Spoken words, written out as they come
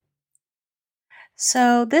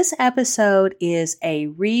So, this episode is a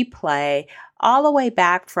replay all the way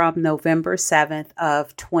back from November 7th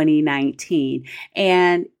of 2019.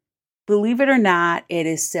 And believe it or not, it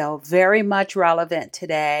is still very much relevant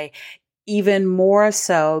today, even more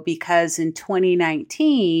so because in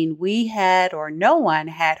 2019, no one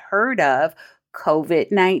had heard of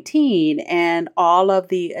COVID-19 and all of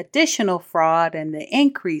the additional fraud and the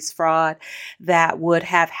increased fraud that would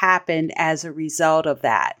have happened as a result of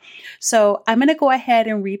that. So I'm going to go ahead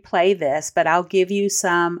and replay this, but I'll give you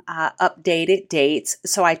some updated dates.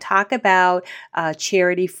 So I talk about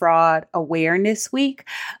Charity Fraud Awareness Week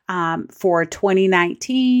for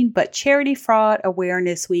 2019, but Charity Fraud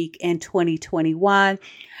Awareness Week in 2021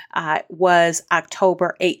 was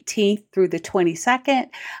October 18th through the 22nd.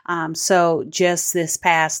 So just this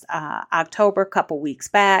past October, a couple weeks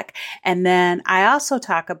back. And then I also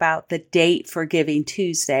talk about the date for Giving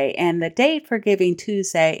Tuesday. And the date for Giving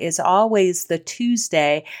Tuesday is always the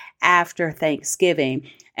Tuesday after Thanksgiving.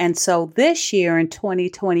 And so this year in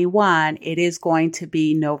 2021, it is going to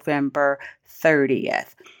be November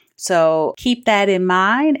 30th. So keep that in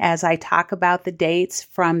mind as I talk about the dates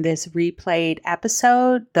from this replayed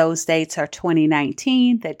episode. Those dates are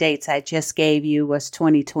 2019. The dates I just gave you was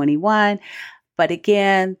 2021. But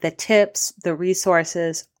again, the tips, the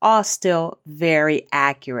resources, all still very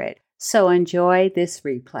accurate. So enjoy this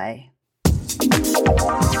replay.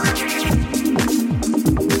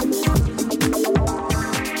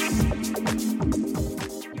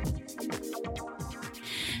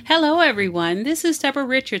 Hello, everyone. This is Deborah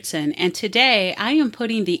Richardson, and today I am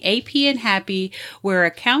putting the AP in Happy, where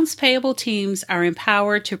accounts payable teams are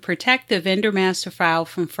empowered to protect the vendor master file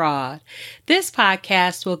from fraud. This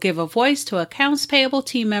podcast will give a voice to accounts payable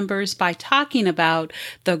team members by talking about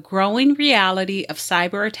the growing reality of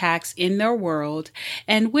cyber attacks in their world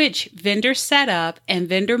and which vendor setup and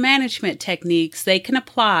vendor management techniques they can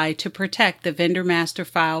apply to protect the vendor master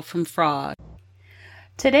file from fraud.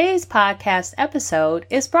 Today's podcast episode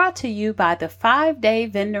is brought to you by the 5-Day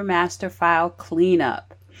Vendor Master File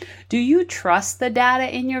Cleanup. Do you trust the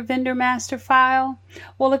data in your vendor master file?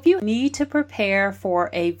 Well, if you need to prepare for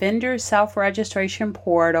a vendor self-registration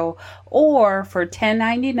portal or for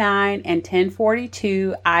 1099 and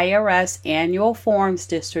 1042 IRS annual forms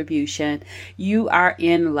distribution, you are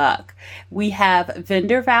in luck. We have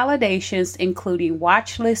vendor validations including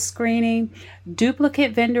watch list screening,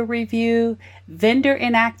 duplicate vendor review, vendor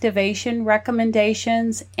inactivation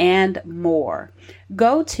recommendations, and more.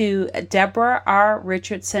 Go to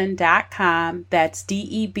DeborahRRichardson.com. That's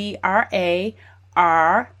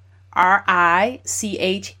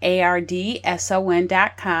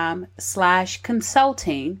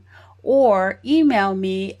DeborahRichardson.com/consulting, or email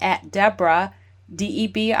me at Deborah,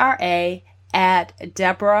 DEBRA, at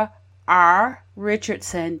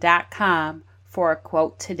DeborahRRichardson.com for a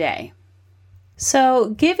quote today. So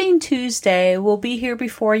Giving Tuesday will be here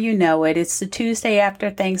before you know it. It's the Tuesday after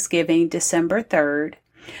Thanksgiving, December 3rd.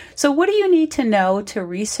 So what do you need to know to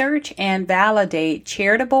research and validate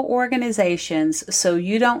charitable organizations so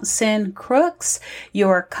you don't send crooks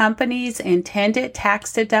your company's intended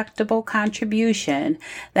tax-deductible contribution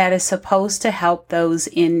that is supposed to help those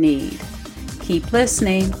in need? Keep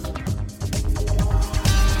listening.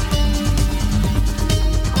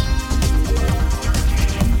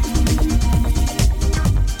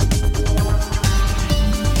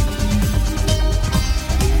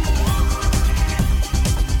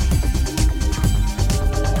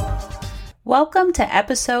 Welcome to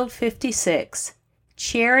episode 56,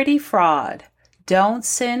 Charity Fraud. Don't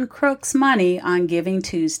send crooks money on Giving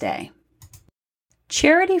Tuesday.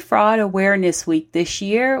 Charity Fraud Awareness Week this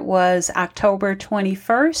year was October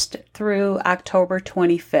 21st through October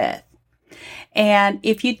 25th. And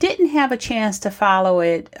if you didn't have a chance to follow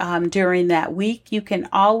it during that week, you can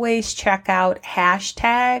always check out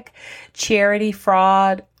hashtag Charity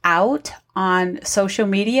Fraud Out on social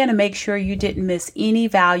media to make sure you didn't miss any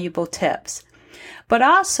valuable tips. But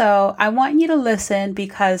also, I want you to listen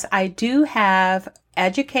because I do have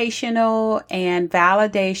educational and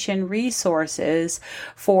validation resources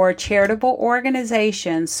for charitable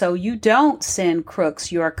organizations so you don't send crooks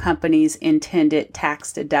your company's intended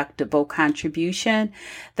tax-deductible contribution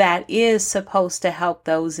that is supposed to help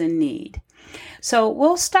those in need. So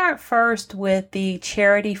we'll start first with the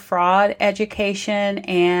charity fraud education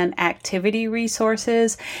and activity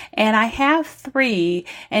resources. And I have 3,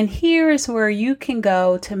 and here is where you can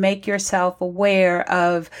go to make yourself aware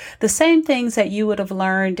of the same things that you would have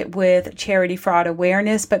learned with charity fraud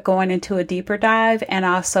awareness, but going into a deeper dive. And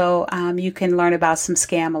also you can learn about some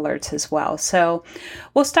scam alerts as well. So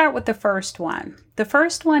we'll start with the first one. The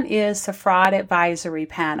first one is the Fraud Advisory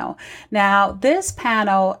Panel. Now, this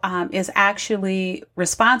panel is actually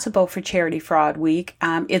responsible for Charity Fraud Week.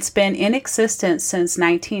 It's been in existence since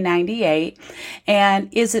 1998 and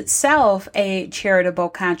is itself a charitable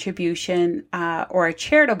contribution or a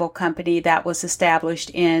charitable company that was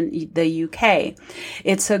established in the UK.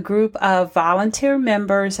 It's a group of volunteer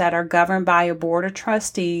members that are governed by a board of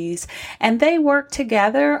trustees, and they work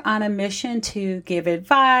together on a mission to give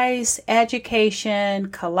advice, education,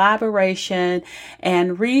 collaboration,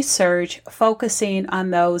 and research focusing on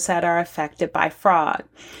those that are affected by fraud.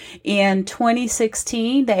 In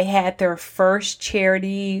 2016, they had their first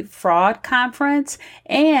charity fraud conference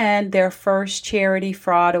and their first charity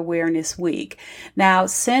fraud awareness week. Now,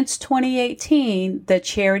 since 2018, the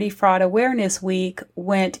Charity Fraud Awareness Week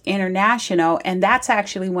went international, and that's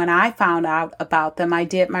actually when I found out about them. I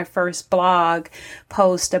did my first blog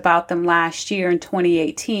post about them last year in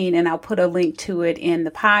 2018, and I'll put a link to it in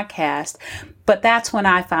the podcast. But that's when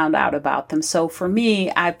I found out about them. So for me,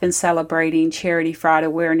 I've been celebrating Charity Fraud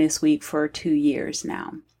Awareness Week for 2 years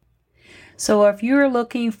now. So if you're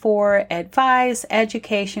looking for advice,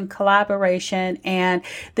 education, collaboration, and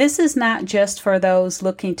this is not just for those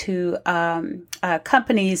looking to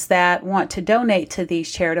companies that want to donate to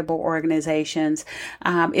these charitable organizations.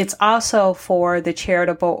 It's also for the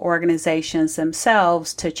charitable organizations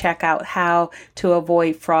themselves to check out how to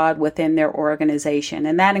avoid fraud within their organization.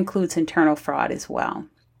 And that includes internal fraud as well.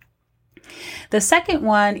 The second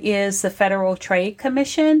one is the Federal Trade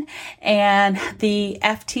Commission, and the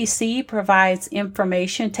FTC provides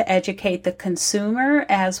information to educate the consumer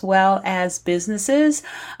as well as businesses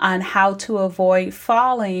on how to avoid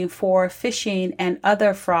falling for phishing and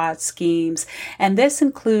other fraud schemes, and this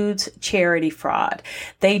includes charity fraud.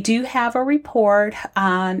 They do have a report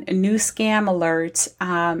on new scam alerts,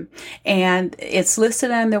 and it's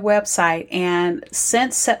listed on their website, and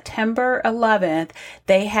since September 11th,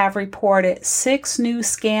 they have reported 6 new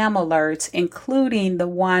scam alerts, including the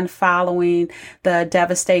one following the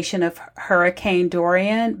devastation of Hurricane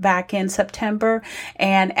Dorian back in September.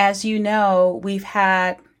 And as you know, we've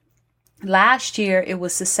had last year, it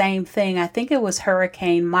was the same thing. I think it was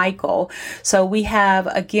Hurricane Michael. So we have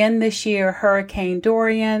again this year Hurricane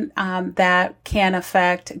Dorian that can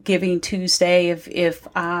affect Giving Tuesday if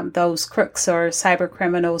those crooks or cyber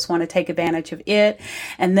criminals want to take advantage of it.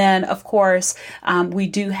 And then, of course, we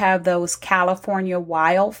do have those California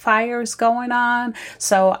wildfires going on.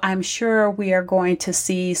 So I'm sure we are going to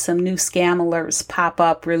see some new scam alerts pop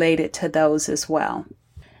up related to those as well.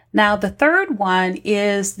 Now, the third one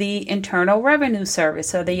is the Internal Revenue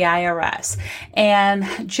Service, or the IRS.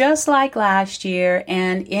 And just like last year,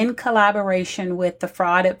 and in collaboration with the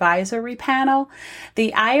Fraud Advisory Panel,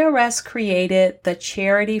 the IRS created the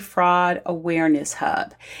Charity Fraud Awareness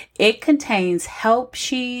Hub. It contains help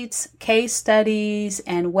sheets, case studies,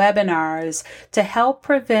 and webinars to help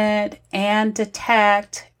prevent and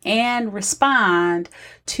detect and respond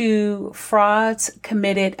to frauds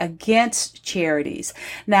committed against charities.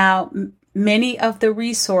 Now, many of the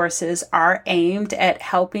resources are aimed at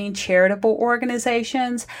helping charitable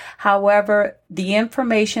organizations. However, the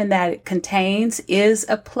information that it contains is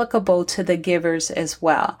applicable to the givers as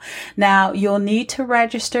well. Now, you'll need to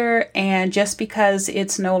register, and just because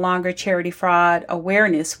it's no longer Charity Fraud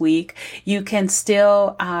Awareness Week, you can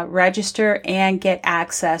still register and get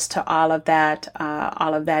access to all of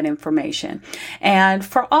that information. And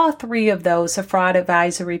for all 3 of those, the Fraud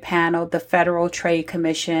Advisory Panel, the Federal Trade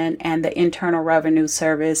Commission, and the Internal Revenue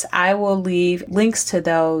Service, I will leave links to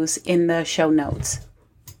those in the show notes.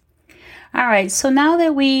 All right, so now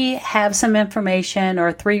that we have some information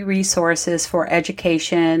or 3 resources for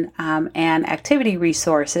education and activity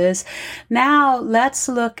resources, now let's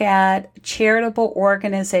look at charitable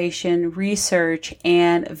organization research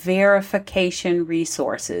and verification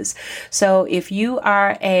resources. So if you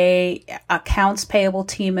are a accounts payable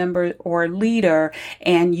team member or leader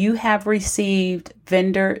and you have received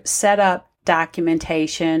vendor setup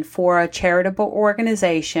documentation for a charitable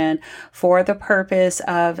organization for the purpose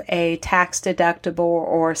of a tax deductible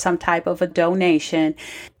or some type of a donation,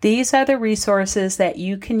 these are the resources that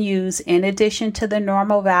you can use in addition to the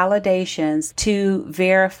normal validations to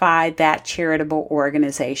verify that charitable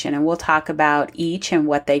organization. And we'll talk about each and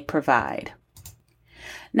what they provide.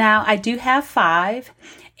 Now, I do have 5.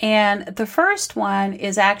 And the first one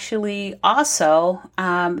is actually also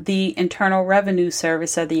the Internal Revenue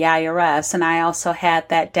Service, or the IRS. And I also had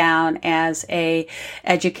that down as a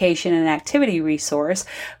education and activity resource.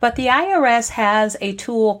 But the IRS has a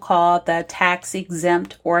tool called the Tax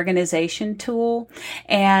Exempt Organization Tool.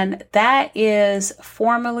 And that is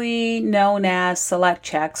formerly known as Select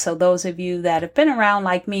Check. So those of you that have been around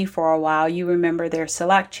like me for a while, you remember their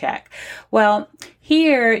Select Check. Well,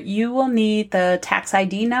 here you will need the tax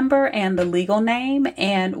ID number and the legal name.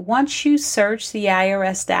 And once you search the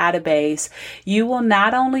IRS database, you will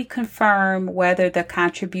not only confirm whether the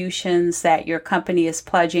contributions that your company is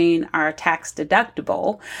pledging are tax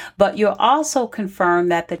deductible, but you'll also confirm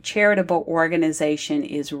that the charitable organization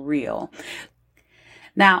is real.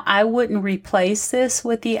 Now, I wouldn't replace this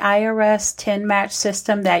with the IRS 10 match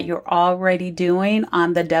system that you're already doing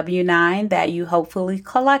on the W-9 that you hopefully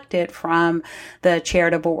collected from the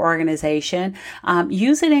charitable organization.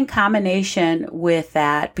 Use it in combination with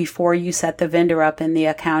that before you set the vendor up in the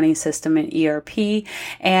accounting system and ERP.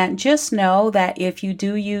 And just know that if you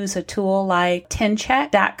do use a tool like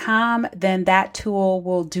 10check.com, then that tool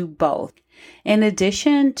will do both. In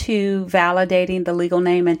addition to validating the legal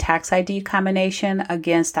name and tax ID combination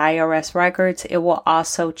against IRS records, it will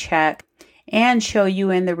also check and show you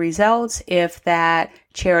in the results if that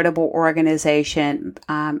charitable organization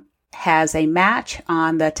has a match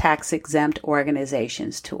on the tax exempt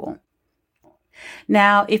organizations tool.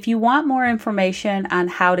 Now, if you want more information on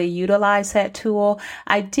how to utilize that tool,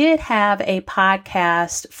 I did have a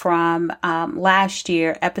podcast from last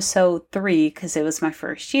year, episode 3, because it was my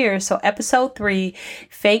first year. So episode 3,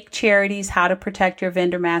 Fake Charities, How to Protect Your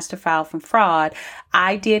Vendor Master File from Fraud.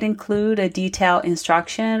 I did include a detailed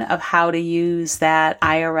instruction of how to use that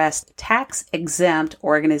IRS tax exempt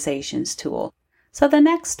organizations tool. So the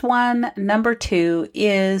next one, number 2,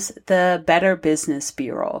 is the Better Business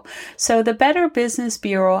Bureau. So the Better Business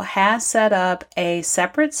Bureau has set up a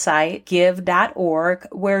separate site, give.org,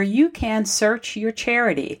 where you can search your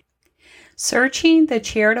charity. Searching the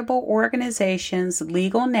charitable organization's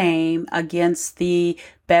legal name against the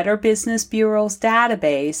Better Business Bureau's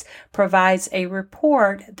database provides a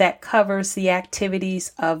report that covers the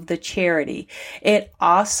activities of the charity. It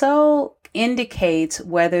also indicates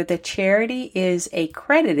whether the charity is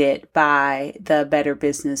accredited by the Better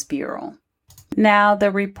Business Bureau. Now,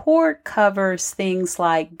 the report covers things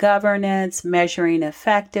like governance, measuring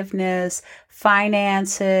effectiveness,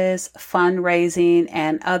 finances, fundraising,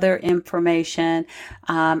 and other information.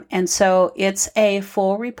 And so it's a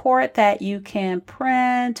full report that you can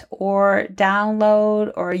print or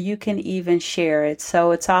download, or you can even share it.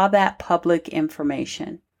 So it's all that public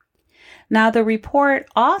information. Now, the report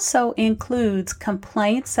also includes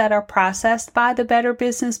complaints that are processed by the Better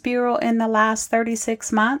Business Bureau in the last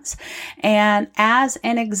 36 months. And as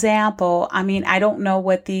an example, I don't know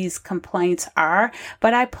what these complaints are,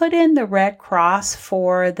 but I put in the Red Cross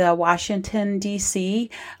for the Washington, D.C.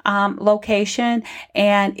 Location,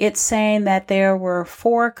 and it's saying that there were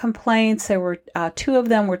 4 complaints. There were 2 of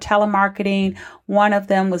them were telemarketing, 1 of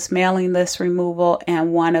them was mailing list removal,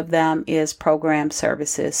 and 1 of them is program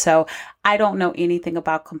services. So I don't know anything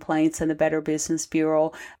about complaints in the Better Business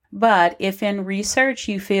Bureau, but if in research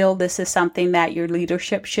you feel this is something that your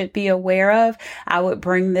leadership should be aware of, I would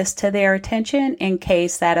bring this to their attention in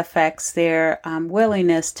case that affects their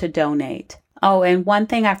willingness to donate. Oh, and one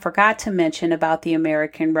thing I forgot to mention about the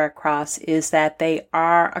American Red Cross is that they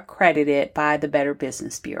are accredited by the Better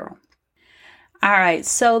Business Bureau. All right,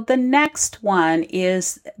 so the next one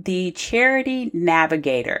is the Charity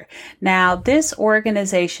Navigator. Now, this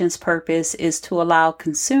organization's purpose is to allow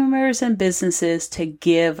consumers and businesses to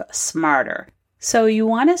give smarter. So you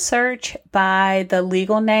want to search by the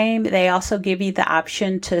legal name. They also give you the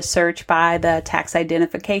option to search by the tax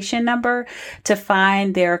identification number to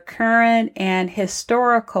find their current and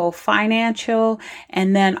historical financial,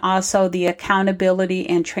 and then also the accountability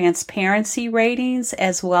and transparency ratings,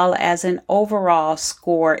 as well as an overall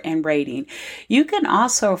score and rating. You can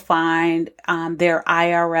also find their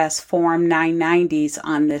IRS Form 990s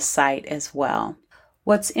on this site as well.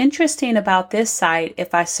 What's interesting about this site,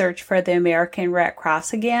 if I search for the American Red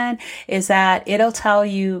Cross again, is that it'll tell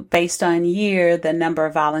you based on year the number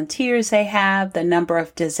of volunteers they have, the number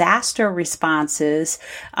of disaster responses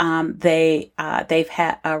they've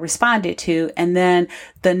responded to, and then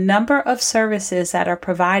the number of services that are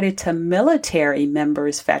provided to military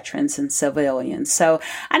members, veterans, and civilians. So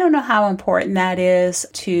I don't know how important that is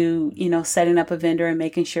to, setting up a vendor and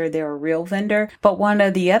making sure they're a real vendor. But one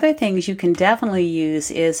of the other things you can definitely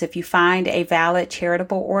use is if you find a valid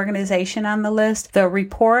charitable organization on the list, the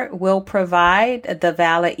report will provide the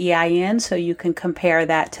valid EIN so you can compare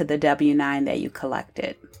that to the W-9 that you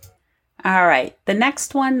collected. All right. The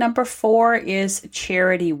next one, number 4, is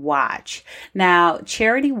Charity Watch. Now,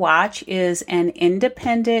 Charity Watch is an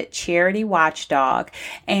independent charity watchdog,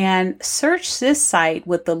 and search this site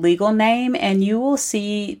with the legal name and you will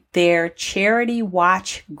see their Charity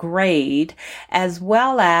Watch grade as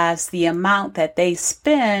well as the amount that they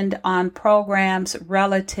spend on programs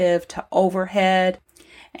relative to overhead,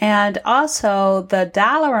 and also the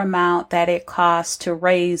dollar amount that it costs to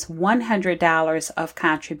raise $100 of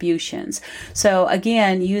contributions. So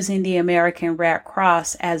again, using the American Red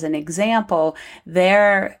Cross as an example,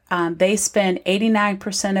 they spend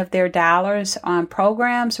 89% of their dollars on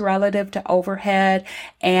programs relative to overhead,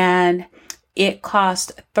 and it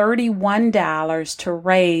cost $31 to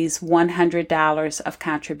raise $100 of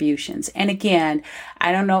contributions. And again,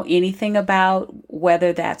 I don't know anything about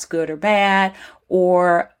whether that's good or bad,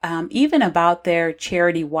 or even about their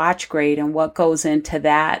Charity Watch grade and what goes into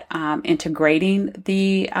that, integrating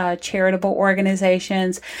the charitable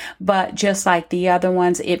organizations. But just like the other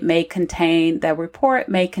ones, the report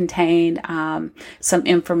may contain some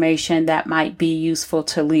information that might be useful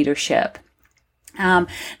to leadership.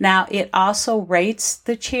 Now, it also rates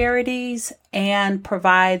the charities and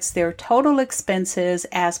provides their total expenses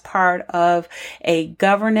as part of a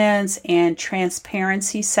governance and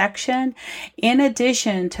transparency section, in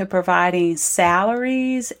addition to providing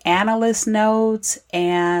salaries, analyst notes,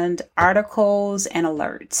 and articles and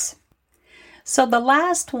alerts. So the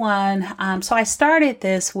last one, so I started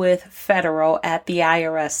this with federal at the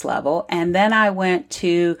IRS level, and then I went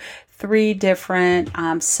to 3 different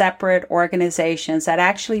separate organizations that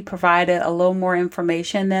actually provided a little more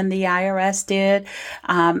information than the IRS did.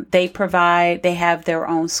 They have their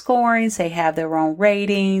own scorings, they have their own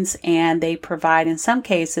ratings, and they provide, in some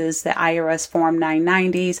cases, the IRS Form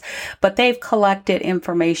 990s, but they've collected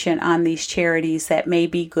information on these charities that may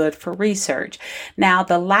be good for research. Now,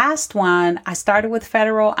 the last one, I started with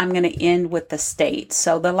federal, I'm going to end with the state.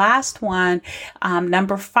 So the last one,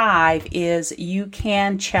 number 5, is you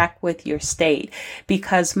can check with your state,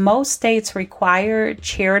 because most states require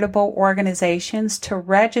charitable organizations to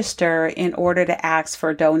register in order to ask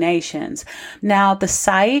for donations. Now, the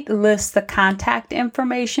site lists the contact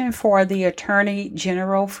information for the Attorney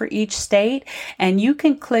General for each state, and you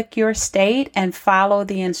can click your state and follow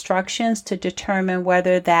the instructions to determine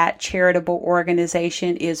whether that charitable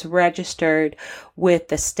organization is registered with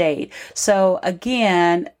the state. So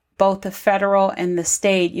again, both the federal and the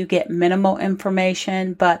state, you get minimal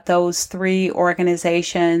information, but those 3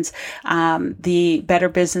 organizations, the Better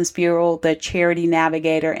Business Bureau, the Charity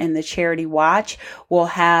Navigator, and the Charity Watch, will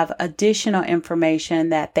have additional information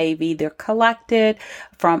that they've either collected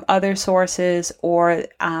from other sources or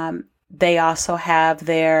they also have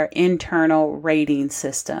their internal rating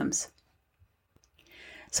systems.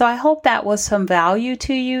 So I hope that was some value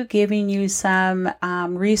to you, giving you some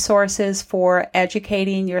resources for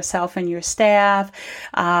educating yourself and your staff,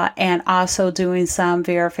 and also doing some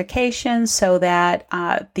verification so that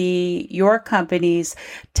your company's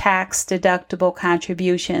tax deductible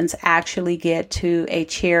contributions actually get to a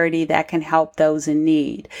charity that can help those in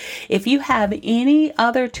need. If you have any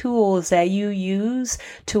other tools that you use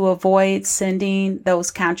to avoid sending those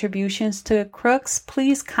contributions to crooks,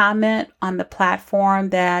 please comment on the platform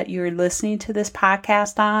that you're listening to this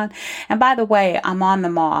podcast on. And by the way, I'm on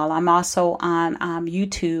them all. I'm also on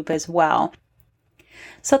YouTube as well.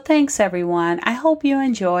 So thanks, everyone. I hope you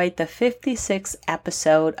enjoyed the 56th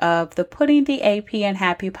episode of the Putting the AP in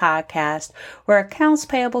Happy podcast, where accounts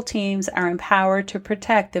payable teams are empowered to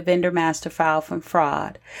protect the vendor master file from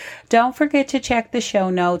fraud. Don't forget to check the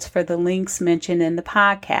show notes for the links mentioned in the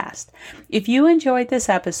podcast. If you enjoyed this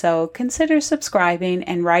episode, consider subscribing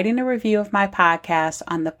and writing a review of my podcast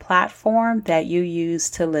on the platform that you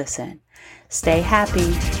use to listen. Stay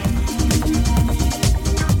happy.